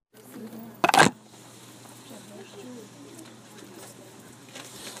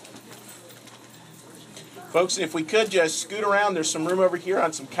Folks, if we could just scoot around, there's some room over here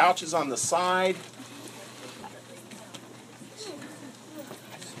on some couches on the side.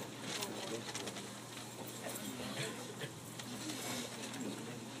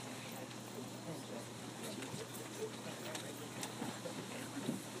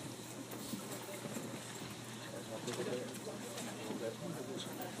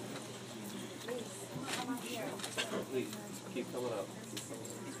 Please, keep coming up.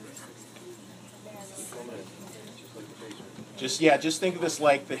 Just think of this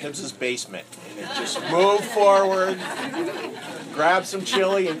like the Hibbs' basement. And just move forward, grab some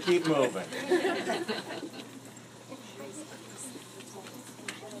chili, and keep moving.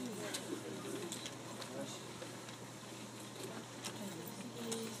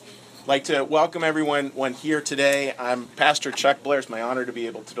 I'd like to welcome everyone here today. I'm Pastor Chuck Blair. It's my honor to be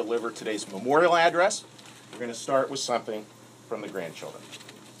able to deliver today's memorial address. We're going to start with something from the grandchildren.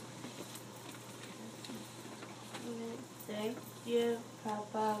 Thank you,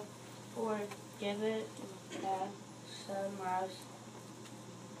 Papa, for giving that so much.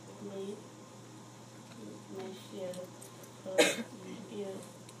 We miss you. For you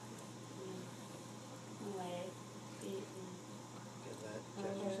may be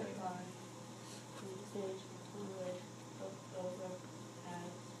over our message with over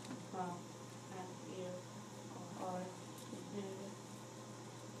as well as you are new.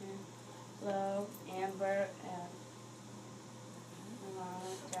 Hello, Amber and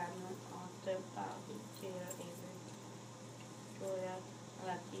Diamond also Bobby, Tia, Avery, Julia,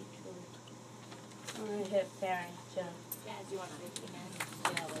 Lucky, Julie. I'm going to hit parents too. Yeah, do you want to repeat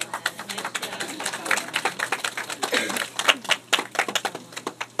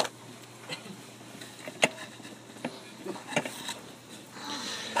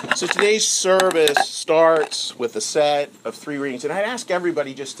So today's service starts with a set of 3 readings. And I'd ask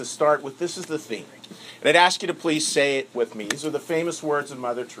everybody just to start with, this is the theme. And I'd ask you to please say it with me. These are the famous words of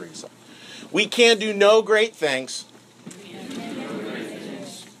Mother Teresa. We can do no great things.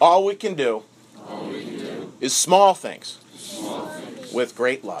 All we can do is small things with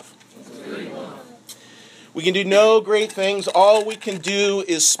great love. We can do no great things. All we can do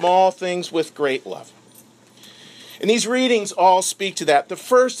is small things with great love. And these readings all speak to that. The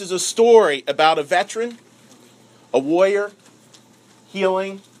first is a story about a veteran, a warrior,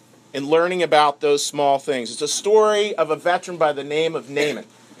 healing, and learning about those small things. It's a story of a veteran by the name of Naaman,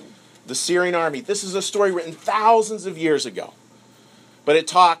 the Syrian army. This is a story written thousands of years ago, but it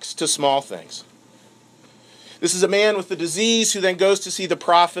talks to small things. This is a man with a disease who then goes to see the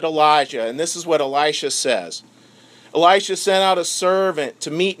prophet Elijah, and this is what Elisha says. Elisha sent out a servant to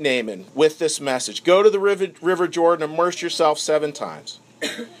meet Naaman with this message. Go to the river Jordan, immerse yourself 7 times.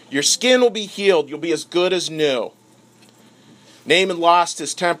 Your skin will be healed. You'll be as good as new. Naaman lost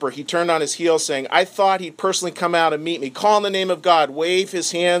his temper. He turned on his heel, saying, I thought he'd personally come out and meet me. Call in the name of God. Wave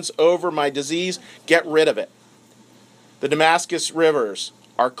his hands over my disease. Get rid of it. The Damascus rivers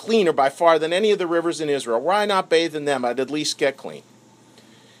are cleaner by far than any of the rivers in Israel. Were I not bathed in them, I'd at least get clean.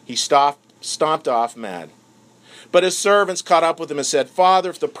 He stomped off mad. But his servants caught up with him and said, Father,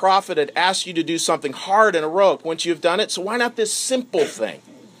 if the prophet had asked you to do something hard and heroic, wouldn't you have done it? So why not this simple thing?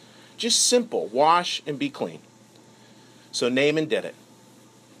 Just simple. Wash and be clean. So Naaman did it.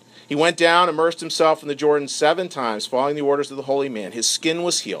 He went down, immersed himself in the Jordan 7 times, following the orders of the holy man. His skin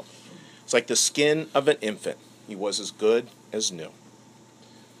was healed. It's like the skin of an infant. He was as good as new.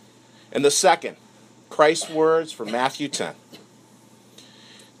 And the second, Christ's words from Matthew 10.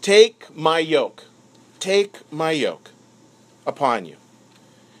 Take my yoke upon you,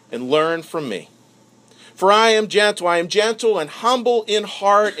 and learn from me. For I am gentle and humble in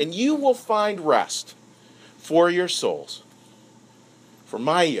heart, and you will find rest for your souls. For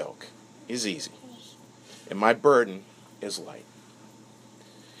my yoke is easy, and my burden is light.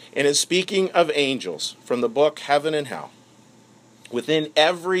 And in speaking of angels, from the book Heaven and Hell, within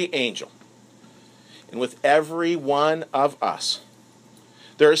every angel, and with every one of us,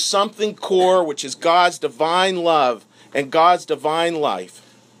 there is something core which is God's divine love and God's divine life.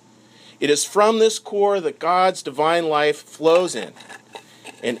 It is from this core that God's divine life flows in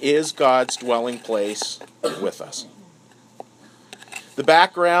and is God's dwelling place with us. The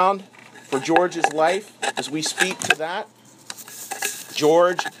background for George's life, as we speak to that,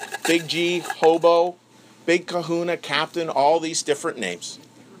 George, Big G, Hobo, Big Kahuna, Captain, all these different names.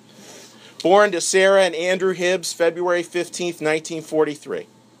 Born to Sarah and Andrew Hibbs, February 15th, 1943.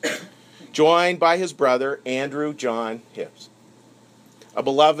 Joined by his brother, Andrew John Hibbs. A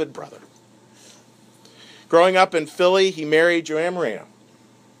beloved brother. Growing up in Philly, he married Joanne Moreno.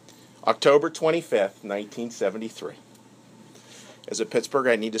 October 25th, 1973. As a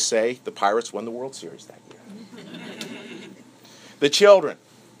Pittsburgher, I need to say the Pirates won the World Series that year. The children: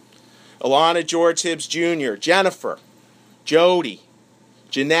 Alana George Hibbs Jr., Jennifer, Jody,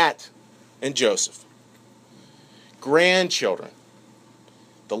 Jeanette, and Joseph. Grandchildren: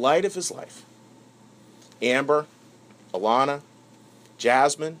 the light of his life: Amber, Alana,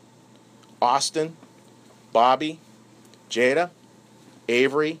 Jasmine, Austin, Bobby, Jada,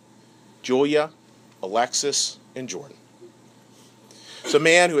 Avery, Julia, Alexis, and Jordan. It's a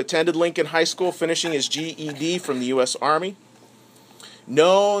man who attended Lincoln High School, finishing his GED from the U.S. Army.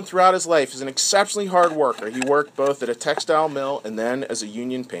 Known throughout his life as an exceptionally hard worker, he worked both at a textile mill and then as a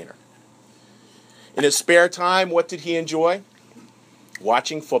union painter. In his spare time, what did he enjoy?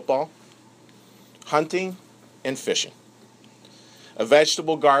 Watching football, hunting, and fishing. A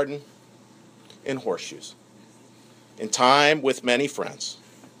vegetable garden, and horseshoes. And time with many friends.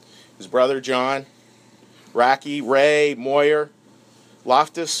 His brother John, Racky, Ray, Moyer,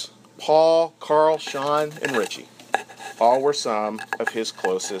 Loftus, Paul, Carl, Sean, and Richie. All were some of his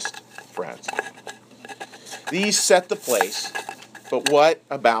closest friends. These set the place, but what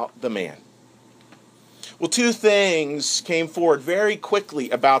about the man? Well, two things came forward very quickly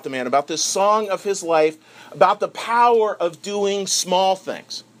about the man, about this song of his life, about the power of doing small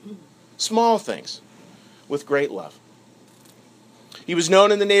things with great love. He was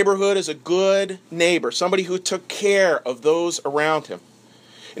known in the neighborhood as a good neighbor, somebody who took care of those around him.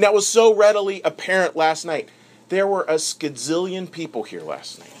 And that was so readily apparent last night. There were a skadzillion people here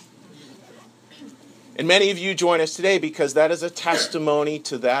last night. And many of you join us today because that is a testimony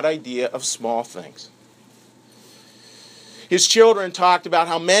to that idea of small things. His children talked about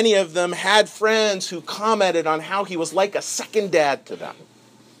how many of them had friends who commented on how he was like a second dad to them,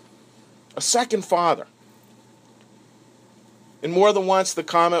 a second father. And more than once the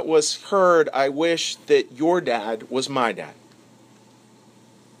comment was heard, "I wish that your dad was my dad."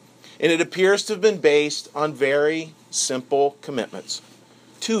 And it appears to have been based on very simple commitments.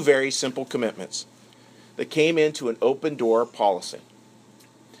 Two very simple commitments that came into an open door policy.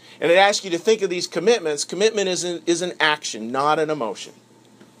 And I'd ask you to think of these commitments. Commitment is an action, not an emotion.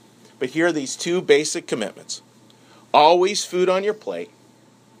 But here are these two basic commitments. Always food on your plate.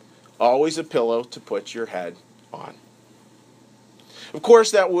 Always a pillow to put your head on. Of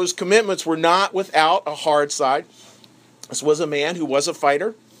course, those commitments were not without a hard side. This was a man who was a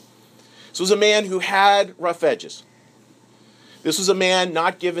fighter. This was a man who had rough edges. This was a man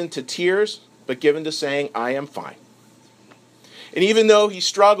not given to tears, but given to saying, "I am fine." And even though he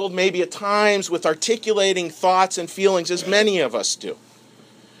struggled maybe at times with articulating thoughts and feelings, as many of us do,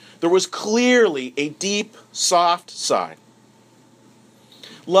 there was clearly a deep, soft side.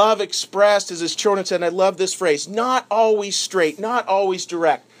 Love expressed, as his children said, and I love this phrase, not always straight, not always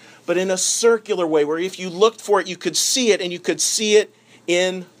direct, but in a circular way where if you looked for it, you could see it, and you could see it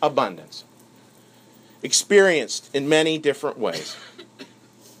in abundance. Experienced in many different ways.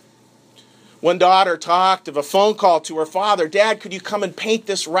 One daughter talked of a phone call to her father, "Dad, could you come and paint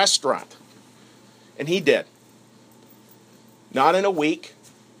this restaurant?" And he did. Not in a week,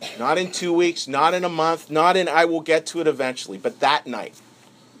 not in 2 weeks, not in a month, not in I will get to it eventually, but that night.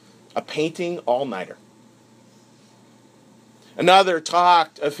 A painting all-nighter. Another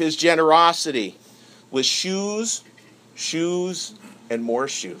talked of his generosity with shoes, and more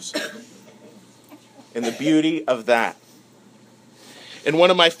shoes. And the beauty of that. And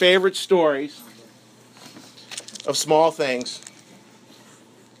one of my favorite stories of small things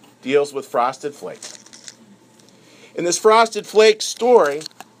deals with Frosted Flakes. And this Frosted Flakes story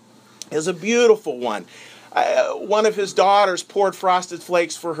is a beautiful one. One of his daughters poured Frosted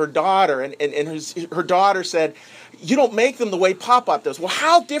Flakes for her daughter, and her daughter said, "You don't make them the way Pop-Up does." Well,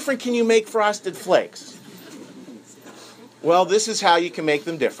 how different can you make Frosted Flakes? Well, this is how you can make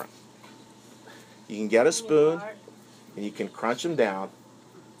them different. You can get a spoon, and you can crunch them down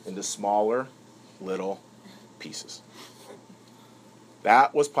into smaller little pieces.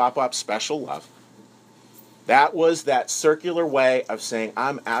 That was Pop-Up's special love. That was that circular way of saying,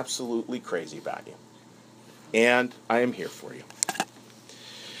 "I'm absolutely crazy about you. And I am here for you."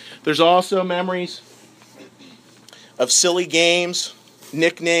 There's also memories of silly games,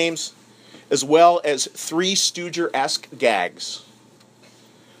 nicknames, as well as Three Stooger-esque gags.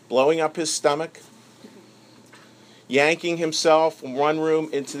 Blowing up his stomach, yanking himself from one room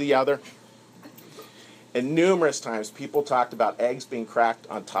into the other. And numerous times people talked about eggs being cracked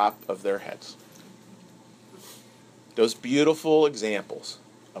on top of their heads. Those beautiful examples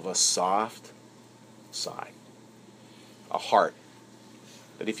of a soft side. A heart.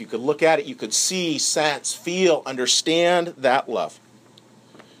 That if you could look at it, you could see, sense, feel, understand that love.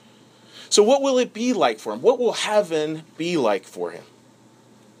 So what will it be like for him? What will heaven be like for him?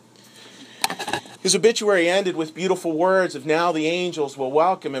 His obituary ended with beautiful words of now the angels will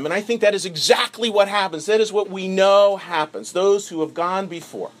welcome him. And I think that is exactly what happens. That is what we know happens. Those who have gone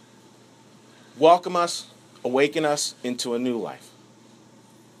before welcome us, awaken us into a new life,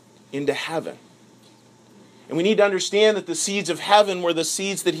 into heaven. And we need to understand that the seeds of heaven were the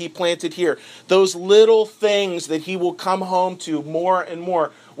seeds that he planted here. Those little things that he will come home to more and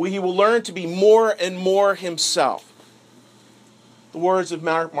more, where he will learn to be more and more himself. The words of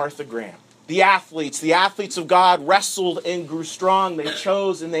Martha Graham. The athletes of God wrestled and grew strong. They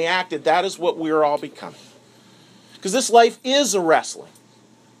chose and they acted. That is what we are all becoming. Because this life is a wrestling.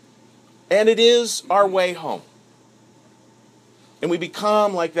 And it is our way home. And we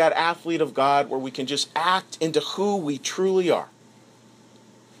become like that athlete of God where we can just act into who we truly are.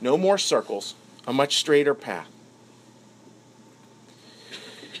 No more circles, a much straighter path.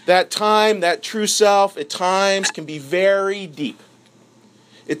 That time, that true self, at times can be very deep.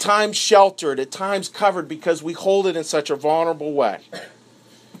 At times sheltered, at times covered because we hold it in such a vulnerable way.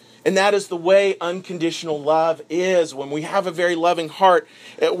 And that is the way unconditional love is. When we have a very loving heart,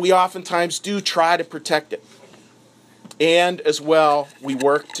 we oftentimes do try to protect it. And as well, we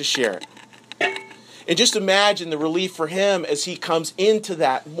work to share it. And just imagine the relief for him as he comes into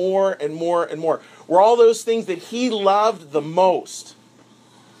that more and more and more. Where all those things that he loved the most,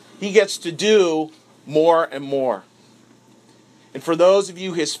 he gets to do more and more. And for those of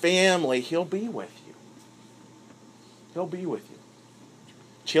you, his family, he'll be with you. He'll be with you.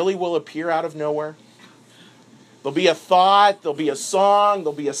 Chili will appear out of nowhere. There'll be a thought, there'll be a song,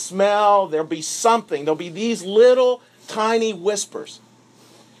 there'll be a smell, there'll be something. There'll be these little tiny whispers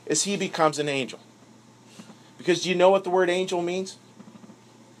as he becomes an angel. Because do you know what the word angel means?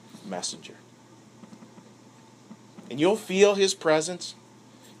 Messenger. And you'll feel his presence.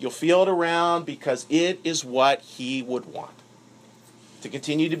 You'll feel it around because it is what he would want. To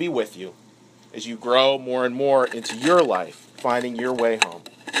continue to be with you as you grow more and more into your life, finding your way home.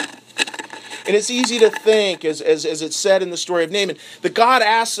 And it's easy to think, as it's said in the story of Naaman, that God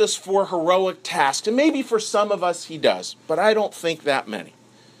asks us for heroic tasks. And maybe for some of us he does, but I don't think that many.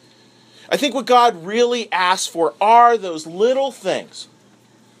 I think what God really asks for are those little things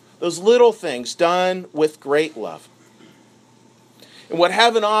done with great love. And what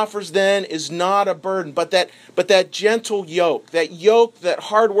heaven offers then is not a burden, but that gentle yoke, that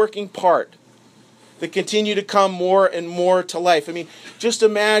hard-working part that continue to come more and more to life. I mean, just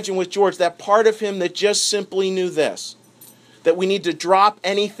imagine with George, that part of him that just simply knew this, that we need to drop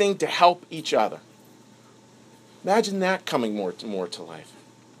anything to help each other. Imagine that coming more to life.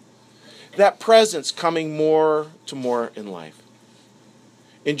 That presence coming more in life.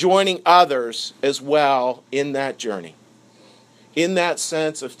 And joining others as well in that journey. In that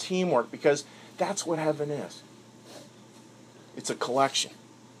sense of teamwork, because that's what heaven is. It's a collection.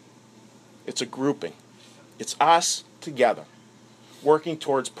 It's a grouping. It's us together, working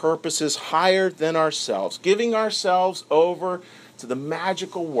towards purposes higher than ourselves, giving ourselves over to the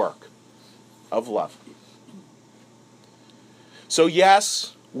magical work of love. So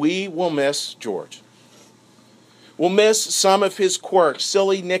yes, we will miss George. We'll miss some of his quirks,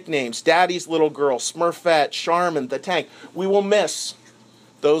 silly nicknames, Daddy's Little Girl, Smurfette, Charmin, the Tank. We will miss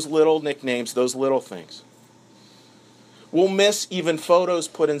those little nicknames, those little things. We'll miss even photos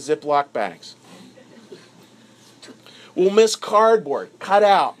put in Ziploc bags. We'll miss cardboard cut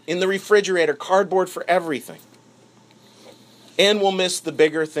out in the refrigerator, cardboard for everything. And we'll miss the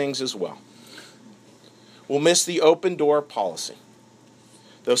bigger things as well. We'll miss the open door policy,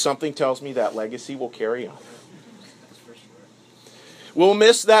 though something tells me that legacy will carry on. We'll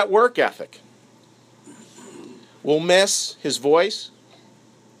miss that work ethic. We'll miss his voice.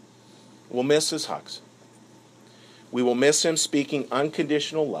 We'll miss his hugs. We will miss him speaking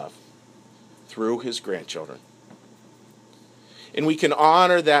unconditional love through his grandchildren. And we can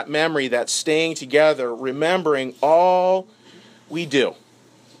honor that memory, that staying together, remembering all we do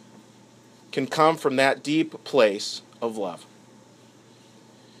can come from that deep place of love.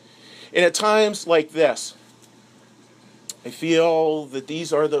 And at times like this, I feel that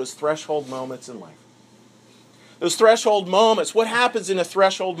these are those threshold moments in life. Those threshold moments. What happens in a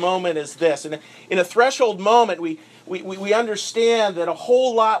threshold moment is this. In a threshold moment, we understand that a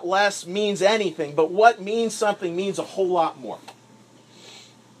whole lot less means anything, but what means something means a whole lot more.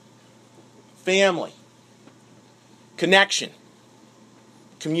 Family, connection,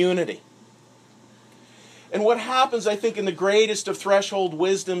 community. And what happens, I think, in the greatest of threshold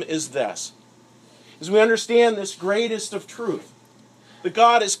wisdom is this. As we understand this greatest of truth, that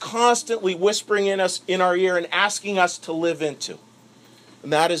God is constantly whispering in our ear and asking us to live into.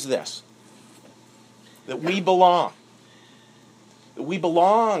 And that is this. that we belong. That we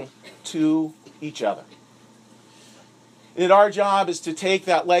belong to each other. And that our job is to take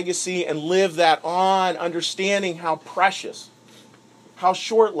that legacy and live that on, understanding how precious, how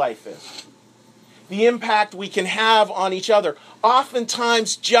short life is. The impact we can have on each other,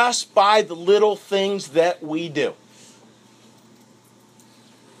 oftentimes just by the little things that we do.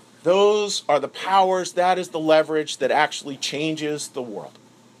 Those are the powers, that is the leverage that actually changes the world.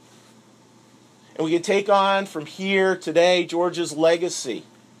 And we can take on from here today George's legacy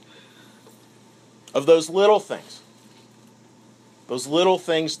of those little things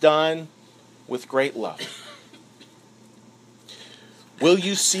done with great love. Will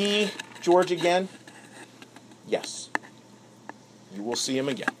you see George again? Yes. You will see him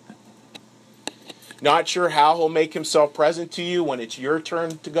again. Not sure how he'll make himself present to you when it's your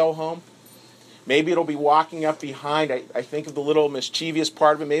turn to go home. Maybe it'll be walking up behind. I think of the little mischievous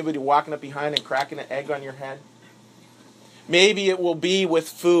part of it. Maybe it'll be walking up behind and cracking an egg on your head. Maybe it will be with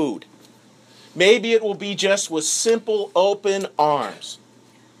food. Maybe it will be just with simple open arms.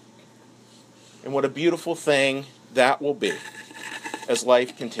 And what a beautiful thing that will be as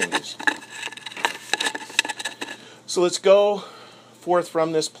life continues. So let's go forth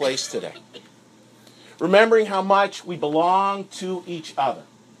from this place today, remembering how much we belong to each other.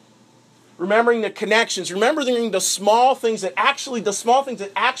 Remembering the connections, remembering the small things that actually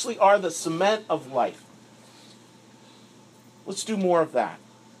are the cement of life. Let's do more of that.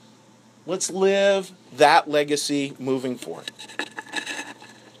 Let's live that legacy moving forward.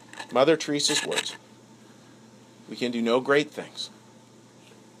 Mother Teresa's words. We can do no great things.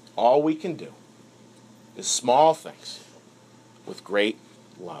 All we can do is small things with great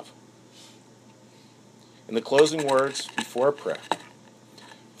love. In the closing words before a prayer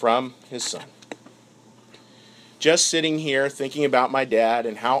from his son. Just sitting here thinking about my dad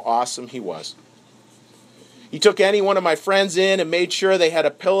and how awesome he was. He took any one of my friends in and made sure they had a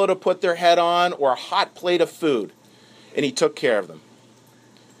pillow to put their head on or a hot plate of food, and he took care of them.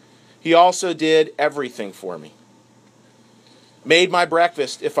 He also did everything for me. Made my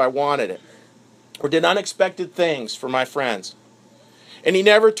breakfast if I wanted it, or did unexpected things for my friends. And he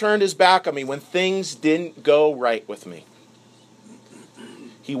never turned his back on me when things didn't go right with me.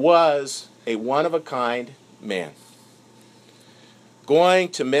 He was a one-of-a-kind man. Going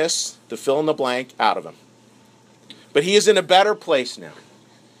to miss the fill-in-the-blank out of him. But he is in a better place now.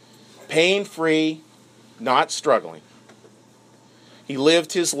 Pain-free, not struggling. He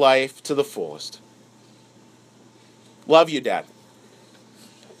lived his life to the fullest. Love you, Dad.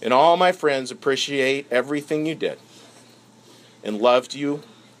 And all my friends appreciate everything you did. And loved you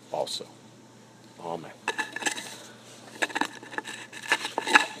also. Amen.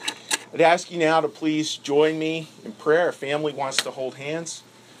 I'd ask you now to please join me in prayer. Our family wants to hold hands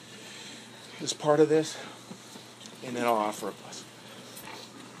as part of this. And then I'll offer a blessing.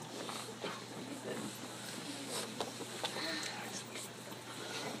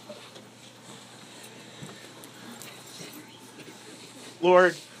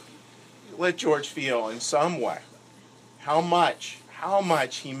 Lord, let George feel in some way how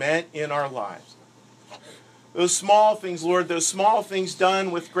much he meant in our lives. Those small things, Lord, those small things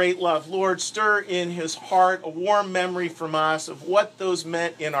done with great love. Lord, stir in his heart a warm memory from us of what those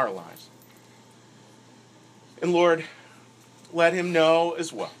meant in our lives. And Lord, let him know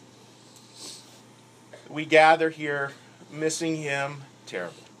as well. We gather here missing him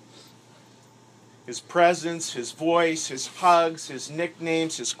terribly. His presence, his voice, his hugs, his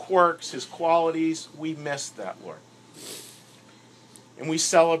nicknames, his quirks, his qualities, we miss that, Lord. And we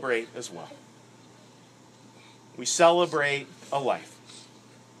celebrate as well. We celebrate a life.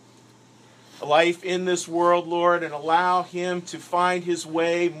 A life in this world, Lord, and allow him to find his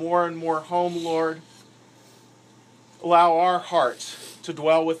way more and more home, Lord. Allow our hearts to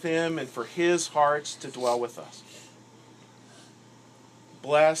dwell with him and for his hearts to dwell with us.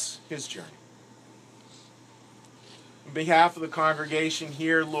 Bless his journey. On behalf of the congregation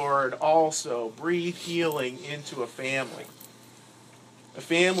here, Lord, also breathe healing into a family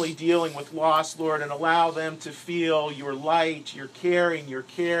dealing with loss, Lord, and allow them to feel your light, your caring, your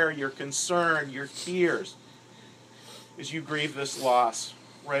care, your concern, your tears as you grieve this loss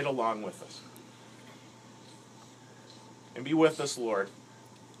right along with us. And be with us, Lord.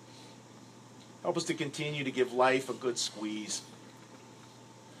 Help us to continue to give life a good squeeze,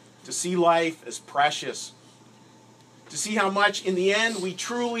 to see life as precious, to see how much in the end we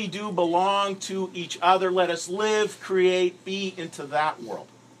truly do belong to each other. Let us live, create, be into that world.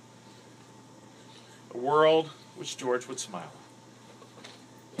 A world which George would smile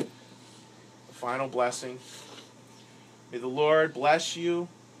on. A final blessing. May the Lord bless you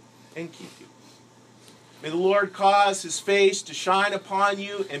and keep you. May the Lord cause his face to shine upon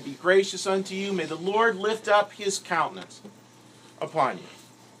you and be gracious unto you. May the Lord lift up his countenance upon you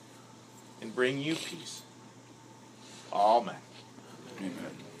and bring you peace. Amen.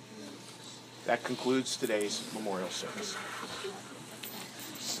 Amen. That concludes today's memorial service.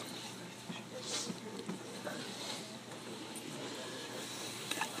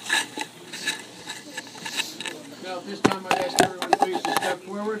 Now, at this time, I'd ask everyone please to step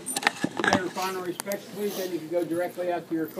forward. Pay your final respects, please, and you can go directly out to your car.